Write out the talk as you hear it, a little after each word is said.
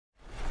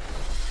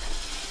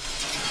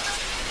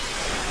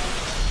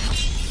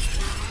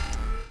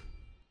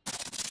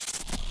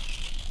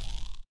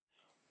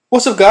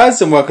What's up guys,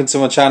 and welcome to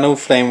my channel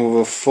Flame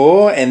with a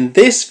 4. In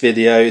this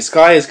video,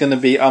 Sky is going to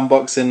be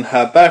unboxing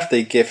her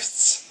birthday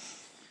gifts.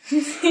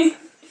 What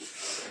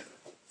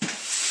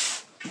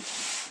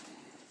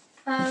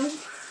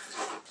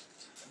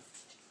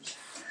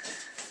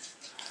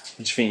do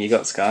you think you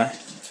got, Sky?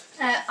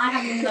 I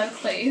have no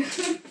clue.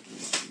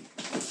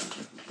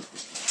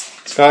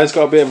 Sky's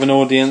got a bit of an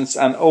audience,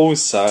 and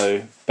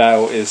also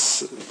Belle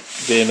is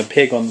being a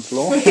pig on the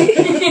floor. What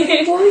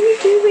are you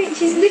doing?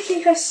 She's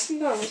licking her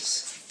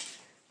snot.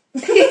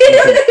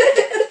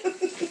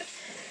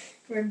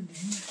 Remember.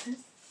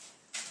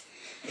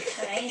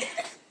 Okay.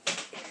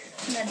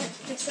 And then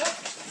lift this up.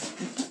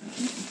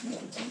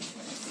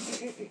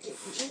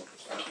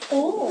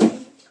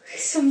 Oh,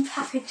 some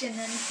packaging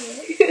in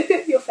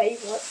here. Your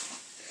favourite.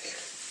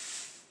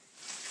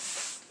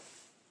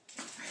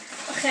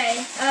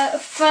 Okay,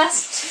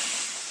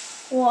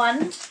 first one.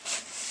 Let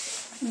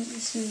me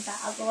just move that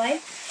out of the way.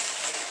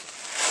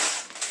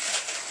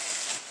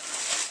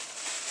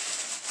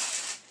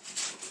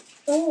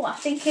 Oh, I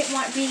think it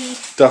might be...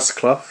 Dust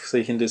cloth, so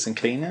you can do some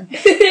cleaning.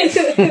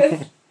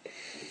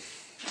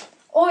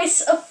 Oh,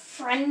 it's a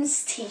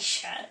Friends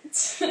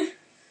t-shirt.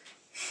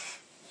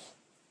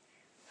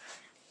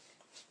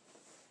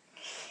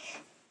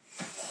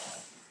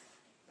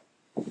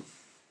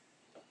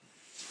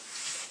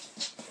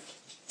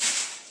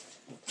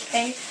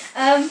 Okay,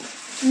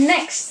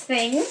 next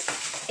thing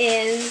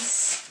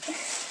is...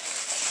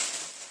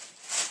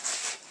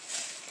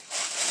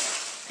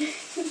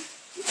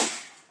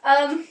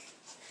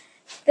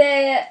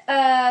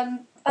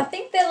 I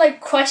think they're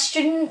like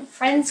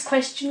Friends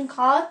question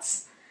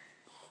cards.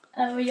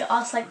 Where you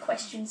ask like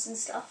questions and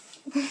stuff.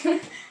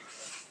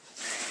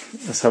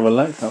 Let's have a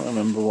look. I can't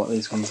remember what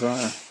these ones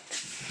are.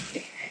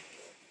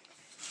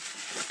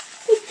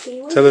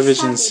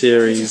 Television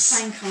series. Just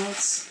playing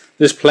cards.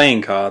 Just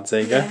playing cards,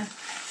 there you go.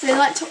 They're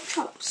like top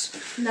chops.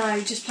 No,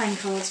 just playing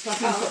cards, but I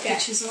think I've got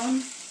pictures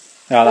on.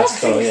 Oh, that's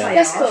cool, yeah.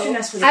 That's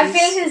cool. I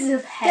feel this is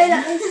a pen.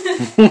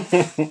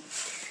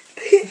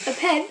 A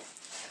pen?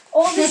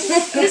 Oh, this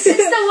is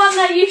the one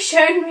that you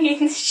showed me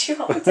in the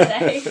shop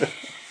today.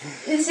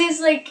 This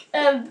is like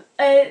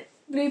a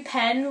blue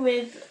pen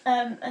with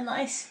a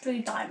nice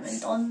blue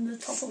diamond on the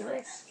top of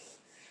it.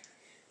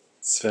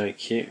 It's very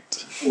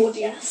cute. Oh,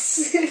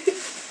 yes.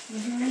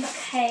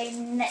 Okay,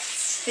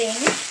 next thing.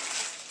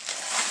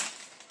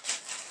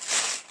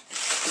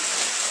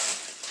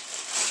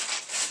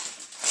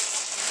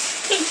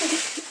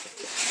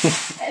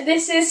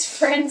 This is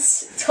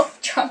Friends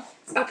top trump.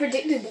 I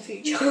predicted the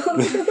future.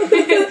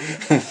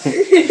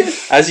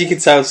 As you can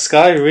tell,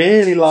 Sky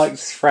really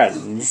likes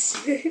Friends.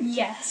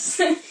 Yes.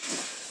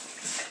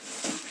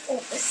 Oh,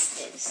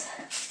 this is.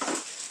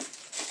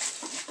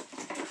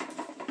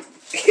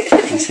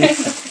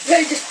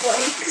 They're just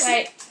blanks.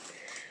 Wait.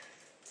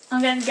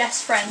 I'm going to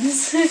guess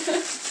Friends.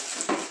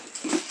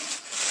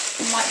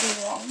 Might be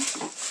wrong.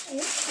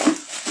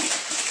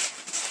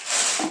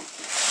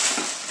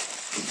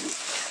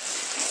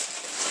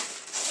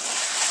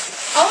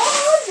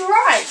 Oh,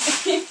 right.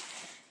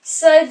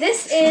 So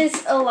this is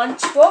a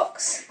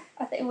lunchbox.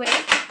 I think wait.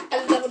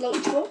 Another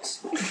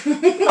lunchbox. A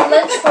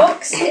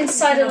lunchbox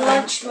inside a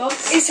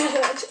lunchbox. Inside a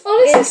lunch. Oh,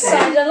 this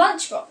Inside a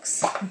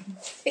lunchbox.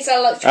 Inside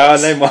a lunchbox. Oh,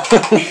 no more.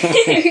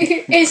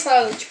 Inside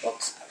a lunchbox.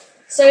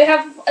 So we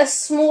have a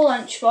small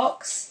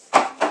lunchbox.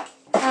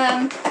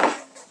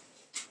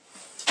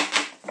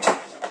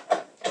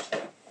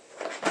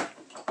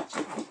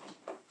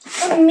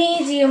 A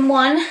medium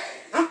one.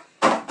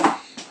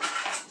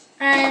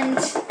 And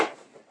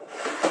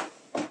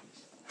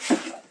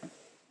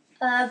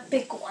a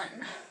big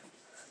one.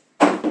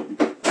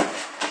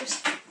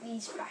 Just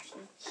these back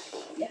in.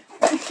 Yeah.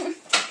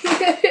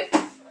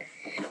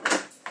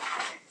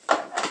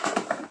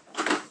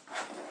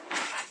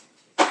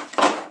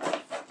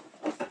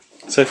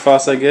 So far,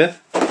 so good?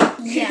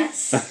 Yes.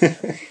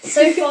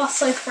 So far,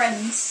 so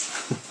Friends.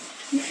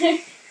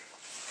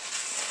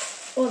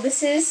 Oh,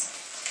 this is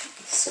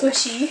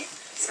squishy.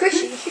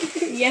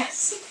 Squishy.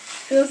 Yes.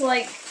 Feels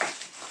like...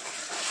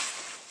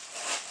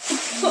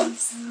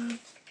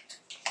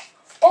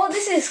 Oh,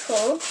 this is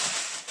cool.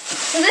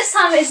 So this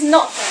time it's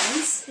not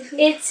Friends.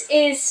 It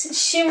is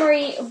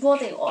shimmery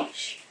body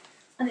wash.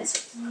 And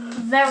it's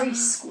very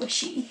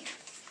squishy.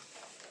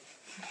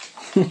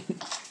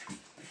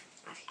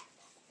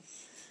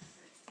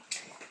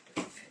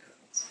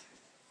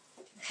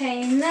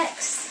 Okay,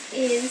 next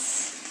is...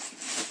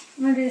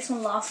 I'm going to do this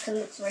one last because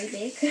it looks very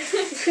big.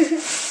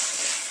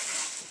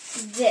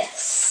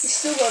 This. You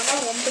still got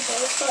that one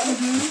before it's done.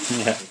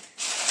 Yeah.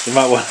 You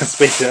might want to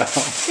speed it up.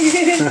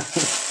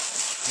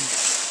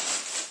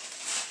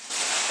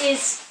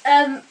 Is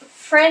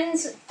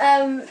Friends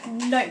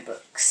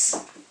notebooks.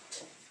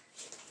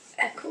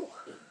 Cool.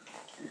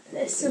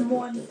 There's some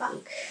more in the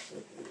back.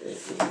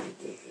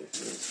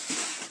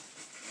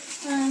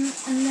 And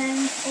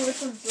then, oh,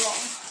 this one's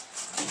long.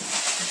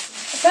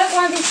 I don't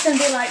want this to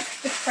be like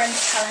the Friends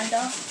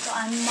calendar, but I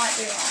might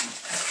be wrong.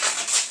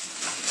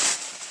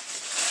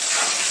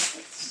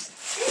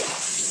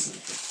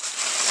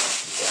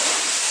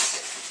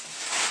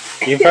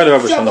 You can throw the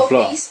rubbish on the Drop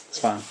floor. off, please. It's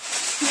fine.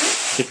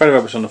 You can throw the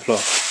rubbish on the floor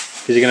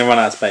because you're going to run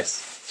out of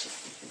space.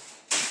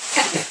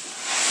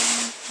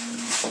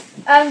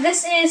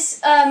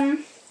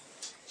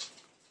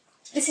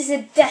 This is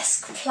a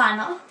desk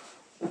planner.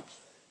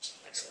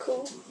 That's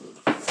cool.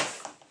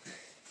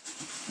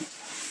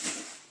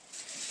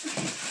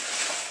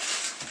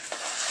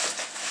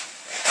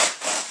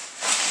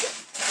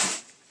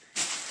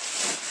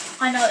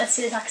 I know what this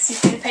is. I can see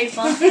through the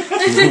paper.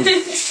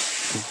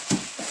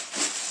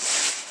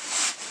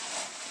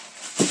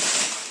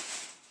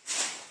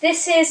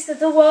 This is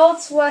the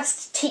world's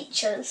worst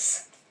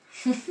teachers.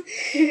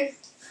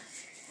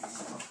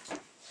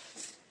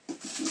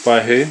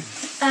 By who?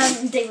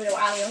 David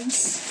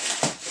Williams.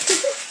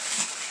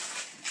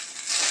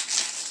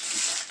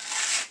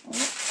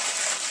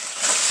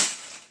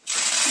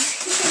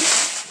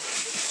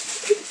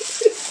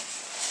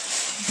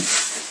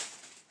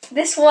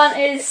 This one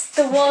is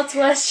the world's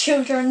worst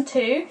children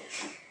too.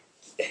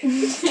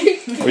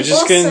 We're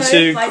just Also going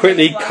to by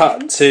quickly David cut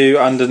Williams. to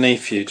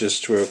underneath you,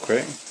 just real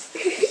quick.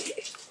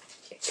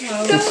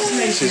 Oh, what's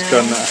moved She's now?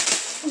 gone now.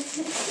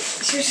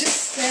 She was just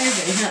staring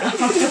at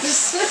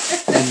us.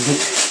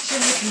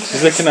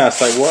 She's looking at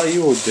us like, what are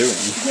you all doing?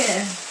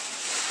 Yeah.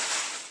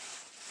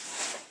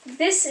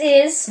 This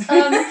is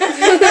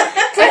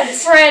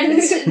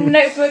F.R.I.E.N.D.S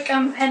notebook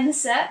and pen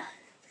set.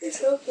 It's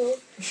so cool.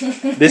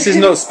 This is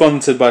not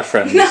sponsored by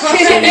Friends. No. So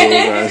you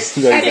guys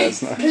know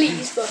that's not.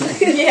 Please, but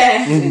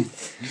Yeah.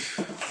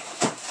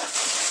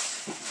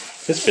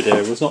 This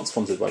video was not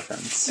sponsored by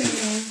Friends.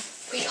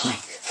 we like.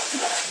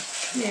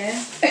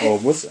 Yeah. Or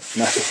was it?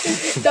 No.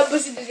 That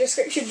was in the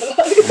description below.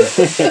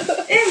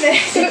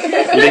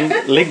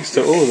 Links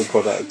to all the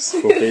products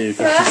will be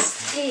there.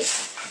 First is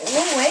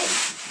wait.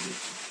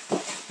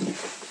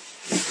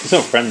 It's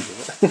not Friends,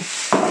 is it?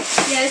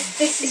 Yes,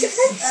 this Is it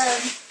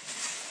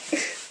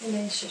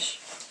Yeah, shush.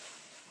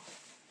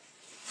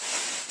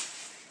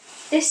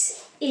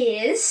 this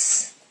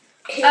is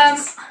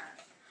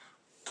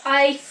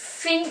I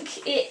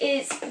think it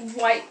is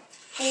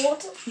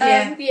whiteboard.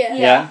 Yeah.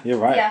 Yeah, you're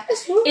right. Yeah.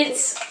 That's cool.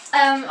 It's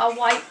a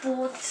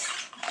whiteboard.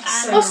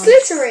 So Oh, nice.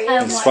 glittery.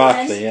 It's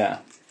sparkly, yeah.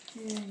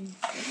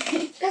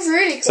 That's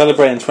really cool.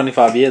 Celebrating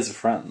 25 years of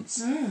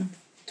Friends.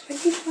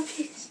 25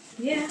 years.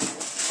 Yeah.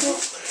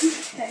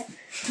 Okay.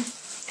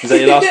 Is that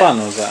your last one,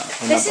 or was that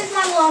This another? is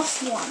my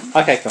last one.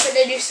 Okay, cool. But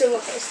then you still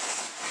got those.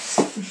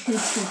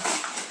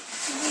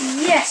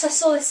 Yes, I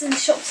saw this in the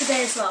shop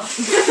today as well.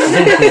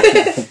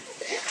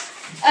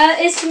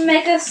 It's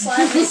Mega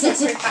Slime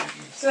Accessory Pack.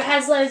 So it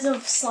has loads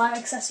of slime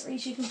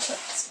accessories you can put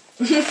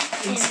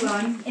In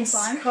slime. in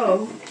slime.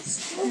 Cool.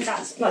 And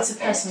that's Like to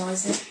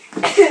personalise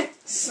it.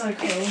 So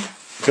cool.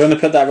 Do you want to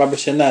put that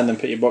rubbish in there and then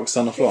put your box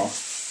on the floor?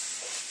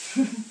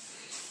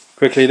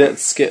 Quickly,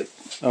 let's skip.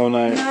 Oh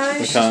no, No, we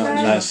she's can't.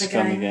 going No, off she's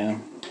gone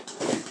again.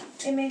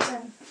 again.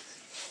 Imogen.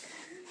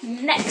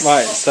 Next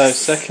Right, box. so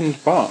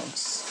second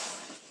box.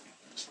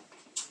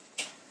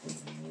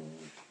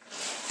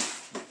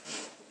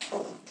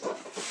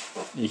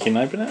 You can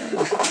open it.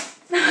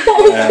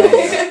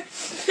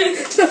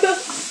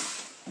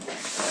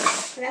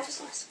 That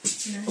was nice.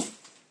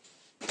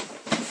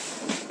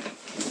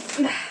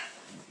 No.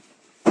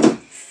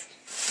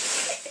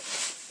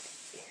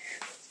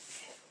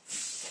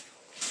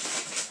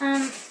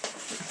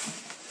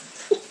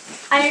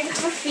 I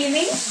have a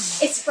feeling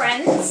it's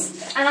Friends,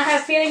 and I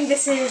have a feeling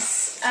this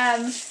is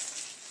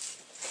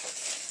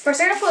for a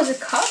second I thought it was a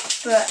cup,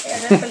 but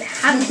I don't really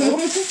handle.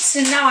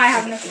 So now I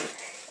have no.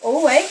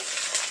 Oh wait.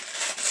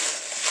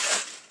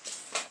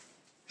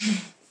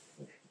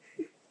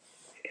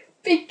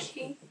 Big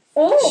key.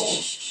 Oh,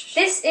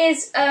 this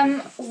is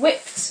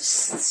whipped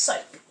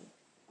soap.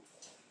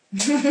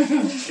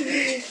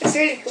 It's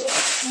really cool.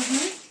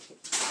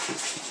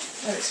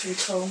 That looks really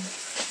cool.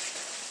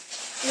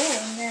 Oh,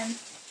 and then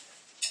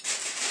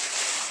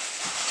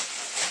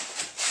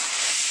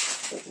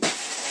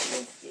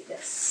we'll do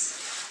this.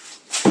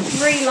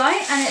 Really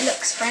light, and it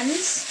looks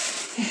Friends.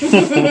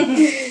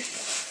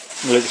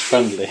 It looks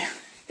friendly.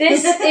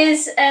 This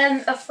is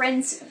a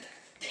Friends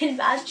pin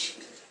badge.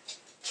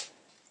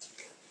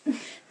 Take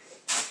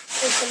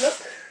a look.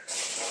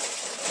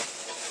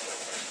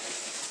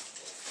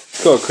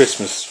 It's got a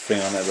Christmas thing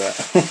on it, but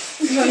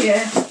Oh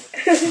yeah.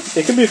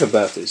 it could be for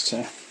birthdays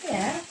too.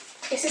 Yeah.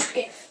 It's a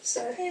gift,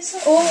 so.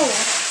 Oh,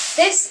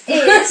 this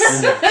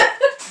is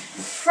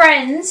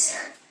Friends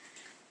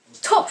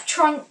top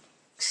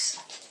trunks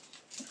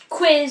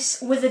quiz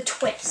with a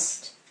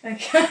twist.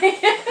 Okay.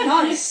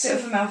 Nice. Bit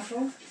of a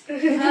mouthful.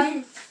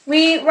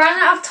 We ran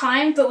out of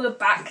time, but we're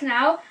back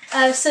now.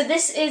 So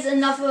this is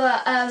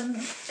another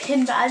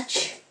pin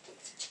badge.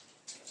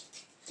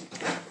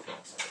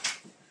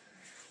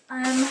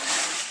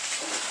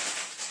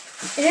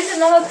 It is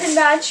another pin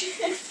badge.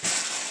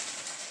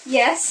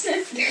 Yes.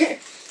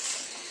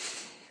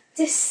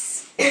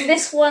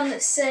 This one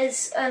that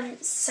says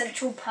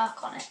Central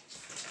Perk on it.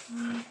 Do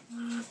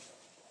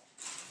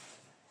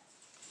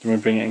you want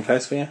to bring it in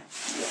close for you?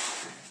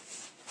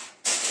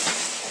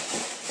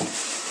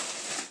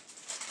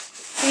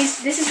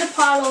 This is the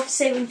pile of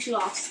saving to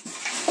last.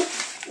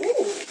 Ooh,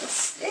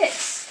 what's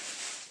this?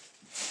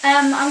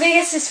 I'm gonna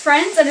guess it's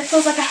Friends, and it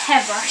feels like a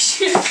hairbrush.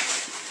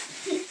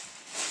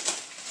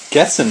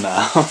 Guessing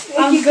now.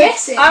 I'm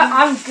guessing.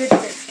 I'm good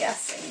at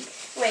guessing.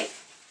 Wait.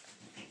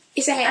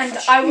 It's a And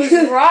hairbrush. I was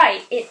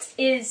right. It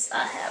is a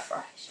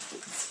hairbrush.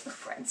 It's a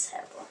Friends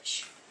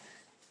hairbrush.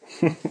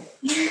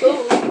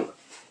 Cool.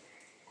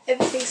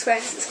 Everything's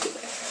Friends is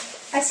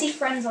cool. I see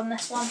Friends on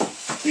this one.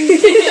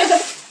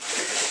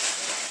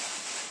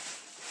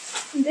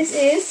 This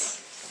is.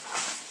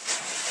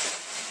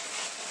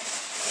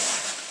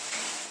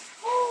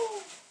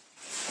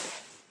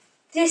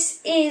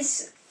 This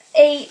is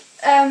a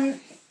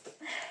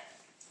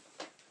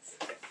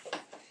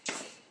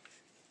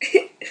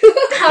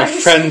A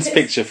Friends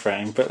picture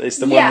frame, but it's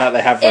the one that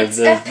they have over it's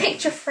the. a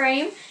picture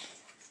frame.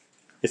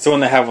 It's the one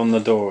they have on the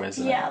door,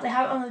 isn't it? Yeah, they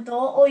have it on the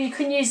door, or you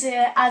can use it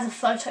as a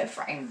photo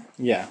frame.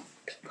 Yeah.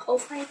 Whole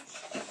frame.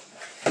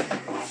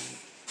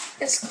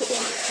 That's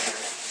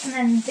cool. And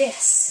then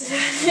this.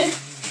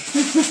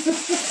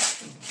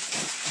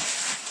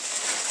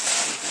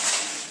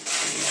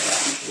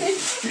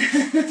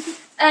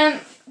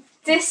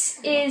 This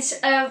is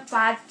a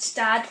Bad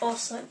Dad,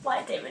 also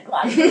by David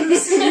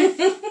Williams.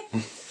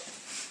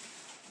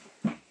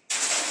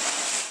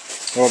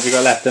 What have we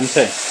got left? Them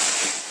two.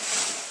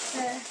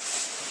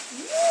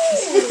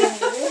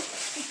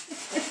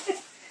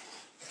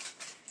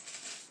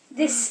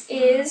 This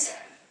is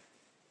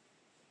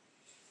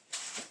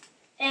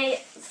a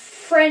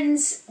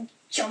Friends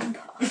jumper.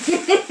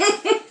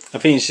 I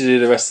think you should do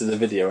the rest of the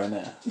video,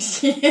 innit?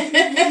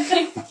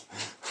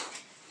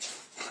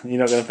 You're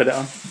not going to put it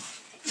on?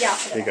 Yeah.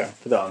 There you go.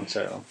 Put it on.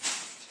 Show it on.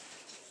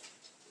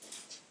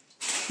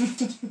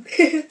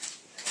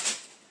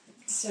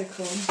 So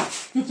cool.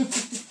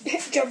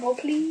 Drum roll,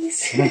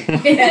 please.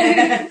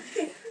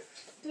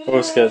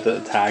 Or scared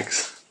at the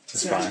tags.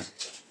 It's fine.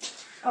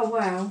 Oh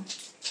wow.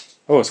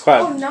 Oh, it's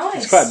quite. Oh nice.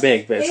 It's quite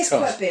big, but It it's is cool.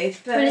 quite big,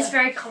 but, But it's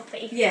very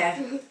coppy. yeah.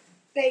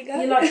 There you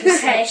go. You like the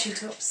Okay. statue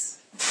tops.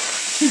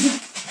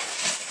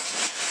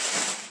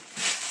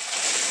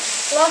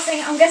 Last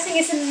thing, I'm guessing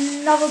it's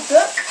another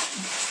book.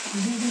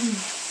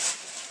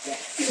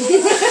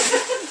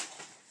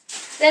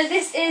 Then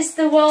this is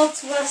The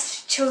World's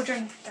Worst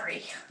Children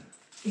 3.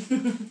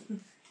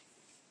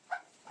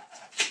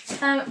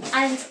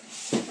 And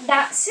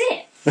that's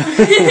it. I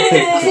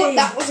thought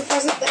that was a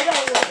present then. I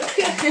was like,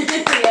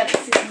 Yeah,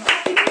 this is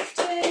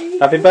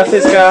not. Happy birthday,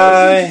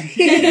 Sky!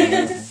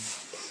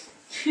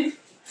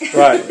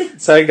 Right,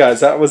 so guys,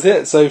 that was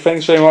it. So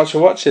thanks very much for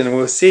watching, and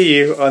we'll see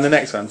you on the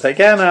next one. Take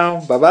care now.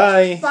 Bye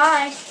bye.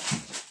 Bye.